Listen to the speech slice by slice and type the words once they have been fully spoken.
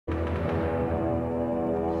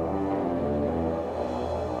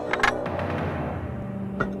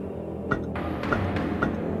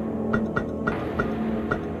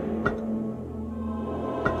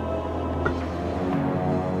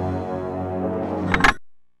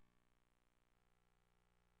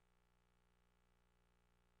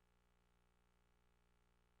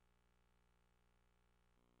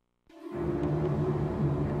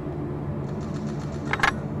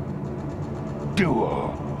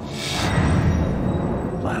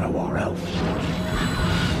Manowar Elf.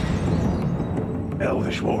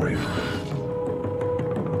 Elvish Warrior.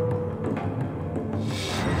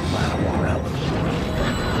 Manowar Elf.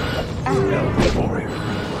 Elvish Warrior.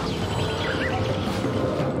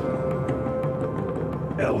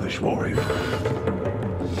 Elvish Warrior.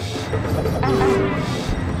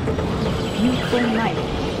 Youthful Knight.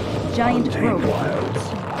 Giant Untamed Growth. Wilds.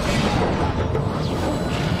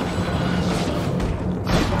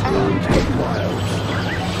 Untamed Wilds.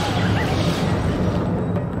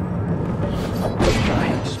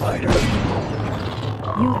 Giant Spider.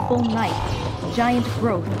 Youthful Knight. Giant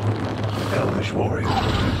Growth. Elvish Warrior.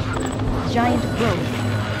 Giant Growth.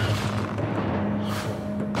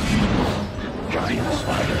 Giant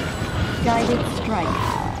Spider. Guided Strike.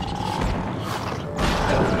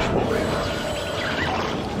 Elvish Warrior.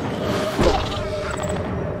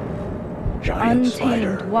 Giant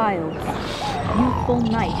Spider. Untamed Wilds. Youthful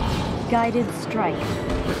Knight. Guided Strike.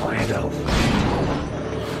 Defiant Elf.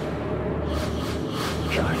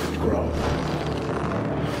 Giant Growth.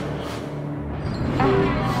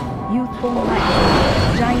 Youthful Knight.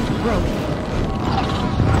 Giant Growth.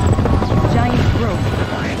 Giant Growth.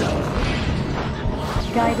 Defiant Elf.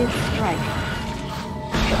 Guided Strike.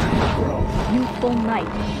 Giant Growth. Youthful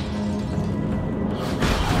Knight.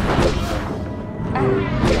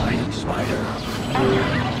 Giant Spider.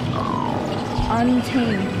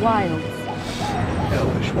 Untamed Wilds.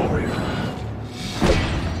 Elvish Warrior.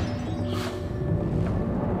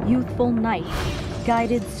 Youthful Knight.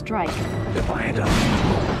 Guided Strike. Defiant Elf.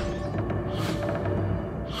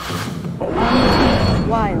 Untamed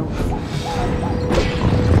Wilds.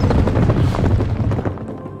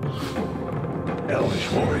 Elvish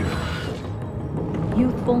Warrior.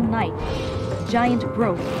 Youthful Knight. Giant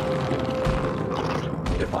Growth.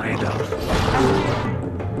 Defiant Elf.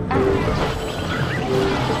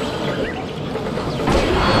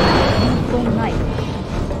 Youthful Knight.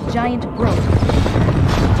 Giant Growth.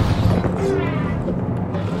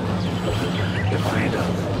 Defiant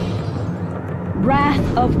Elf.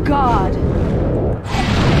 Wrath of God.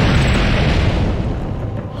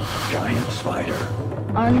 Giant Spider.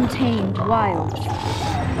 Untamed Wilds.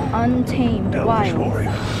 Untamed Elvish Wilds.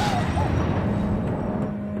 Warrior.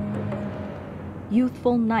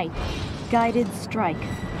 Youthful Knight. Guided Strike.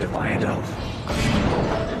 Defiant Elf.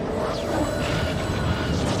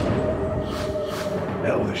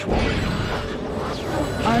 Elvish Warrior.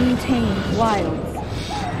 Untamed Wilds.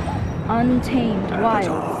 Untamed Avatar Wilds.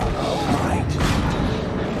 of Light.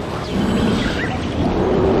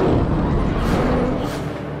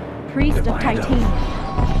 Priest of Defiant Titania.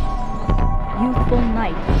 Youthful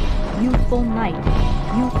Knight. Youthful Knight.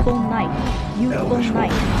 Youthful Knight. Youthful Elvish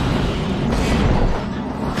Knight.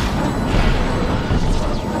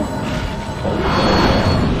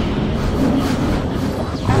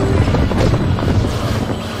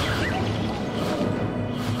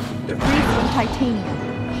 Priest of Titania.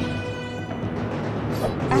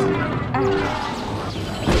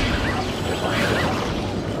 Defiant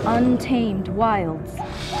Elf. Untamed Wilds.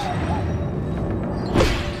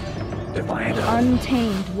 Defiant Elf.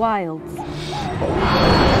 Untamed Wilds.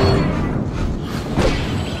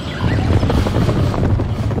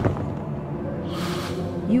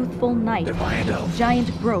 Youthful Knight. Defiant Elf.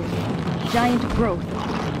 Giant Growth. Giant Growth.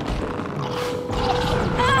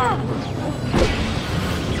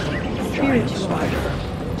 Giant Spiritual. Spider.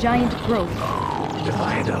 Giant Growth.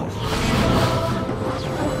 Defiant Elf.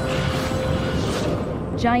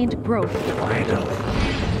 Giant Growth. Defiant Elf.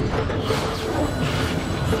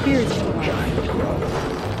 Spiritual. Giant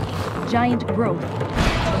Growth. Giant Growth.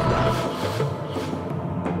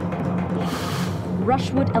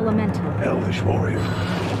 Rushwood Elemental. Elvish Warrior.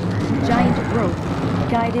 Giant Growth.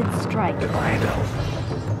 Guided Strike. Defiant Elf.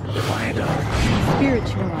 Defiant Elf.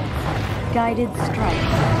 Spiritualize. Guided Strike.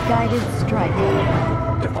 Guided Strike.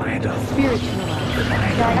 Defiant Elf. Spiritualize.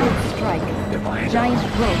 Defiant Guided Elf. Strike. Defiant Giant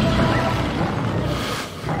Elf. Growth.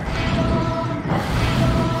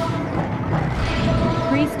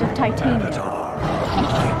 Priest of Titania. Avatar of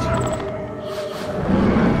Light.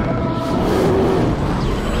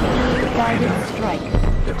 Guided Strike.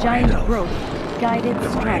 Defiant Giant Elf. Growth. Guided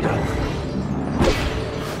Defiant Strike. Elf.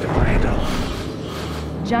 Defiant Elf.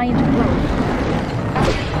 Giant Growth.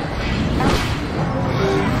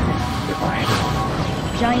 Defiant Elf.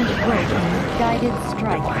 Giant Growth. Guided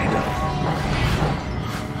Strike. Defiant Elf.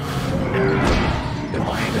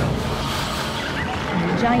 Defiant Elf.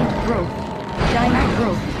 Giant Growth. Giant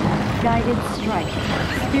Growth. Guided Strike.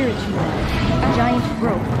 Spiritualize. Giant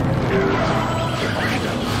Growth. Defiant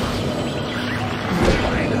Elf.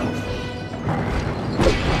 Defiant Elf.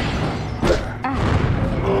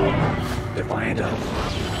 Defiant Elf.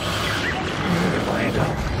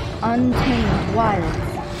 Untamed Wilds.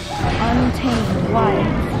 Untamed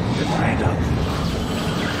Wilds. Defiant of.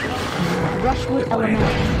 Rushwood Elemental.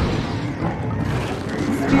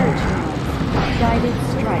 Spiritual. Guided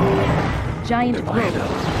Strike. Giant Defiant Growth.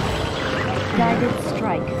 of. Guided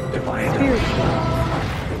Strike. Defiant of. Spiritual.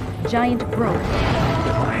 Giant Growth.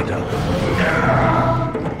 Defiant of.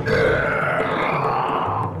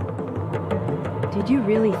 Did you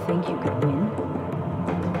really think you could win?